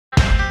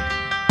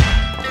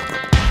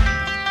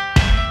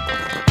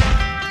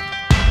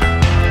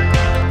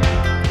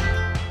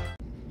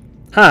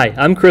Hi,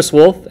 I'm Chris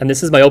Wolf, and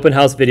this is my open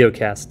house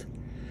videocast.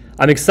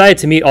 I'm excited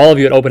to meet all of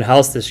you at open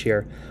house this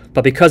year,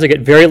 but because I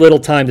get very little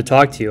time to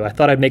talk to you, I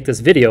thought I'd make this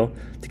video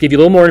to give you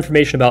a little more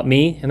information about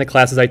me and the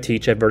classes I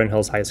teach at Vernon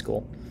Hills High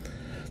School.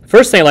 The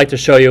first thing I'd like to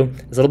show you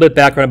is a little bit of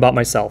background about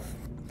myself.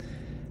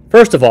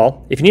 First of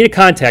all, if you need to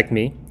contact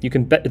me,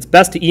 it's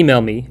best to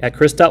email me at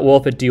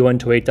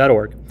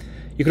chris.wolf@don28.org.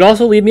 You can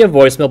also leave me a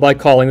voicemail by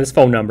calling this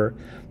phone number,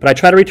 but I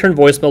try to return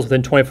voicemails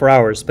within 24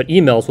 hours, but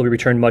emails will be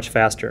returned much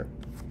faster.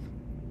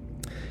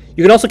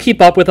 You can also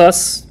keep up with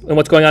us and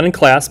what's going on in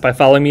class by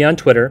following me on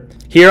Twitter.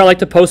 Here I like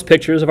to post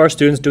pictures of our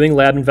students doing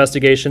lab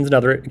investigations and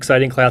other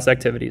exciting class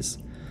activities.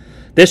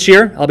 This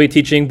year I'll be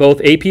teaching both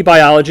AP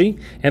Biology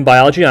and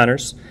Biology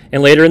Honors,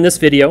 and later in this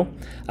video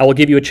I will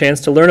give you a chance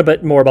to learn a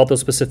bit more about those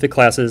specific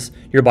classes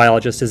your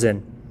biologist is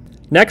in.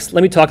 Next,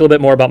 let me talk a little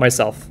bit more about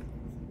myself.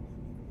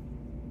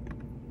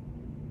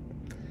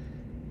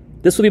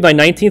 This will be my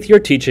 19th year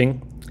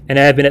teaching, and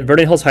I have been at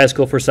Vernon Hills High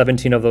School for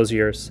 17 of those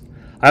years.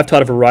 I've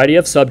taught a variety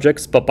of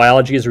subjects, but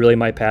biology is really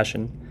my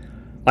passion.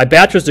 My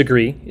bachelor's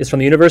degree is from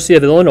the University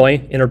of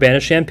Illinois in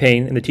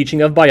Urbana-Champaign in the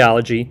teaching of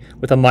biology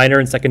with a minor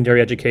in secondary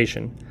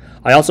education.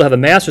 I also have a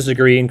master's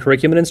degree in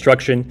curriculum and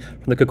instruction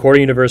from the Concordia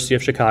University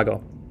of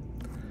Chicago.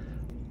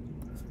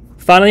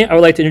 Finally, I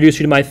would like to introduce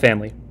you to my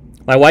family.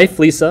 My wife,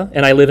 Lisa,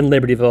 and I live in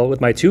Libertyville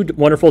with my two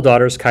wonderful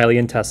daughters, Kylie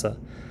and Tessa.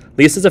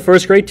 Lisa is a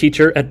first grade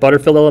teacher at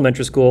Butterfield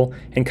Elementary School,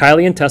 and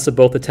Kylie and Tessa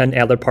both attend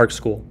Adler Park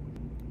School.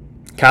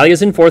 Kylie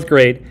is in 4th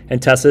grade, and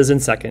Tessa is in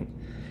 2nd.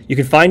 You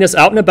can find us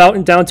out and about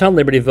in downtown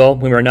Libertyville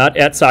when we're not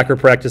at soccer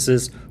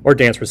practices or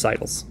dance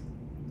recitals.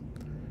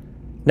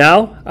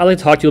 Now, I'd like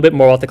to talk to you a bit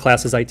more about the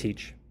classes I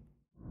teach.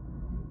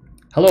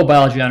 Hello,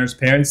 Biology Honors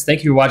parents.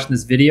 Thank you for watching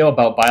this video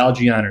about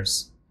Biology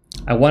Honors.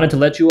 I wanted to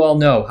let you all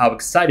know how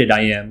excited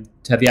I am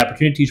to have the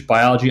opportunity to teach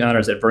Biology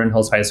Honors at Vernon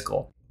Hills High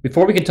School.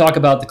 Before we can talk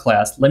about the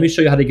class, let me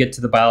show you how to get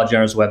to the Biology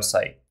Honors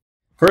website.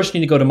 First, you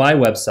need to go to my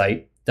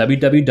website,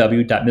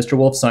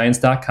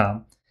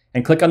 www.mrwolfscience.com,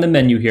 and click on the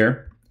menu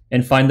here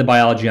and find the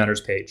Biology Honors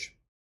page.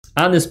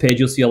 On this page,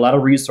 you'll see a lot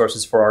of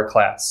resources for our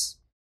class.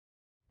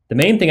 The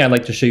main thing I'd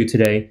like to show you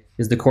today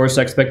is the course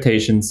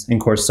expectations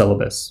and course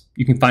syllabus.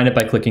 You can find it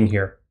by clicking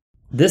here.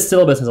 This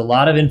syllabus has a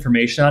lot of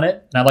information on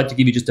it, and I'd like to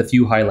give you just a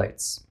few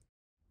highlights.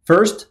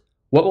 First,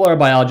 what will our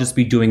biologists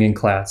be doing in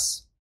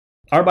class?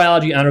 Our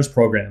Biology Honors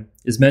program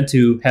is meant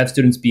to have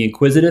students be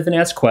inquisitive and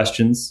ask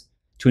questions,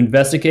 to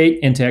investigate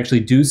and to actually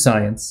do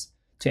science,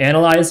 to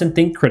analyze and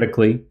think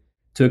critically,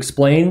 to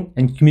explain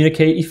and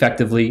communicate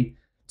effectively,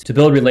 to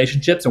build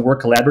relationships and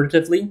work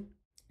collaboratively,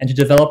 and to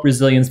develop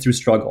resilience through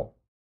struggle.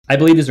 I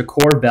believe these are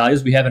core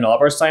values we have in all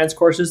of our science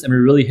courses, and we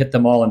really hit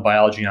them all in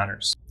Biology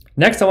Honors.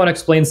 Next, I want to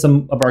explain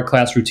some of our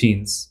class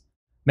routines.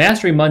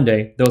 Mastery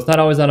Monday, though it's not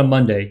always on a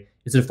Monday,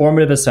 is a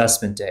formative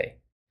assessment day.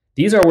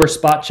 These are where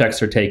spot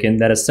checks are taken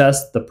that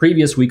assess the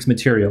previous week's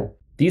material.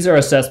 These are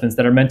assessments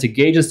that are meant to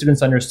gauge a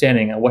student's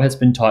understanding on what has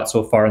been taught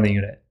so far in the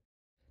unit.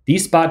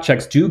 These spot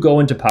checks do go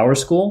into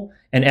PowerSchool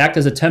and act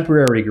as a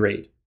temporary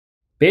grade.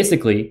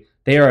 Basically,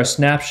 they are a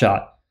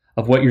snapshot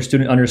of what your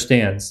student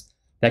understands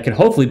that can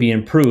hopefully be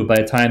improved by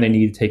the time they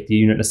need to take the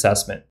unit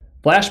assessment.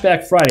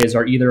 Flashback Fridays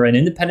are either an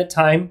independent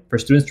time for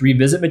students to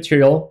revisit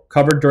material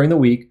covered during the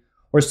week,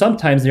 or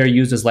sometimes they are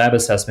used as lab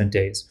assessment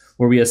days,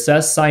 where we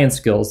assess science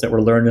skills that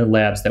were learned in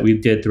labs that we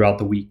did throughout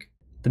the week.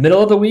 The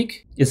middle of the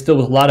week is filled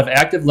with a lot of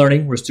active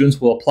learning where students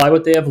will apply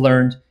what they have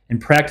learned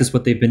and practice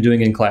what they've been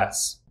doing in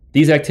class.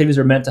 These activities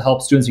are meant to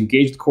help students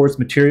engage the course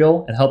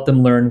material and help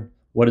them learn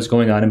what is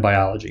going on in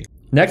biology.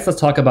 Next,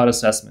 let's talk about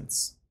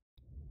assessments.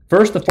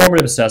 First, the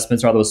formative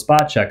assessments are those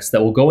spot checks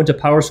that will go into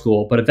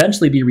PowerSchool but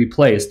eventually be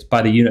replaced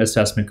by the unit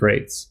assessment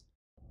grades.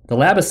 The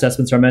lab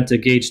assessments are meant to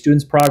gauge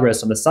students'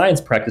 progress on the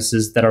science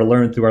practices that are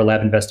learned through our lab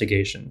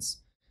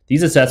investigations.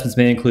 These assessments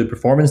may include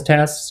performance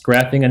tasks,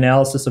 graphing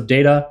analysis of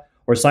data,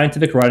 or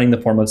scientific writing in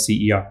the form of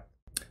CER.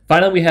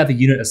 Finally, we have the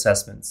unit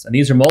assessments, and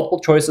these are multiple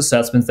choice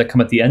assessments that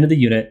come at the end of the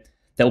unit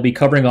that will be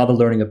covering all the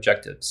learning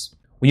objectives.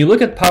 When you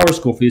look at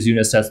PowerSchool for these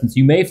unit assessments,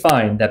 you may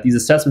find that these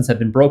assessments have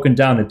been broken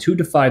down into 2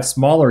 to 5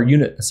 smaller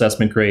unit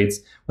assessment grades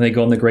when they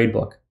go in the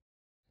gradebook.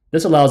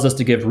 This allows us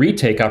to give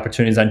retake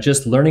opportunities on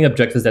just learning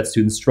objectives that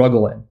students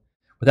struggle in,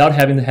 without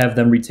having to have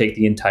them retake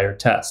the entire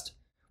test.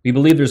 We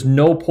believe there's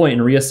no point in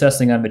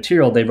reassessing on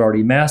material they've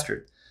already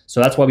mastered, so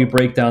that's why we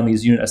break down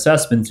these unit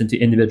assessments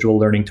into individual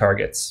learning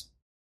targets.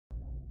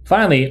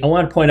 Finally, I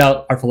want to point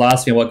out our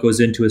philosophy on what goes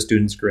into a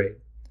student's grade.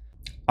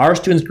 Our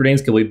students' grading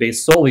scale will be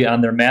based solely on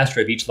their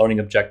mastery of each learning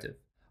objective.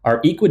 Our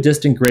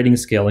equidistant grading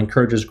scale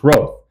encourages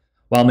growth,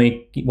 while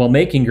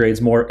making grades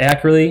more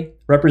accurately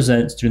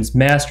represent students'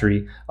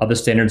 mastery of the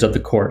standards of the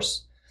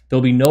course. There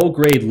will be no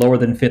grade lower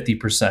than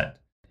 50%.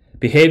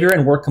 Behavior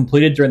and work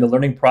completed during the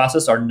learning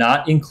process are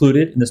not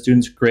included in the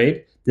student's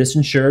grade. This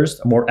ensures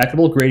a more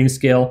equitable grading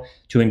scale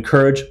to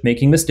encourage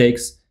making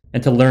mistakes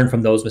and to learn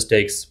from those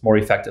mistakes more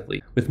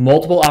effectively. With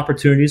multiple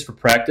opportunities for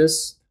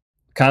practice,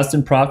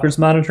 constant progress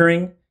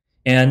monitoring,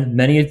 and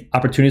many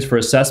opportunities for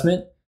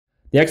assessment,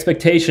 The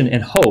expectation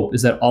and hope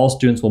is that all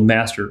students will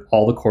master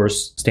all the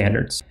course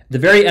standards. At the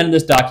very end of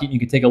this document, you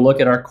can take a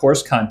look at our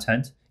course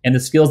content and the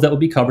skills that will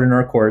be covered in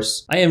our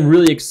course. I am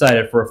really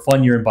excited for a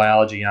fun year in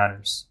biology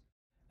honors,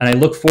 and I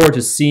look forward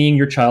to seeing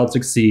your child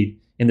succeed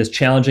in this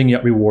challenging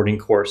yet rewarding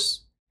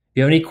course. If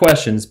you have any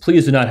questions,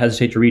 please do not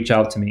hesitate to reach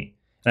out to me,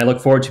 and I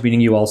look forward to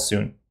meeting you all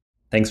soon.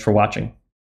 Thanks for watching.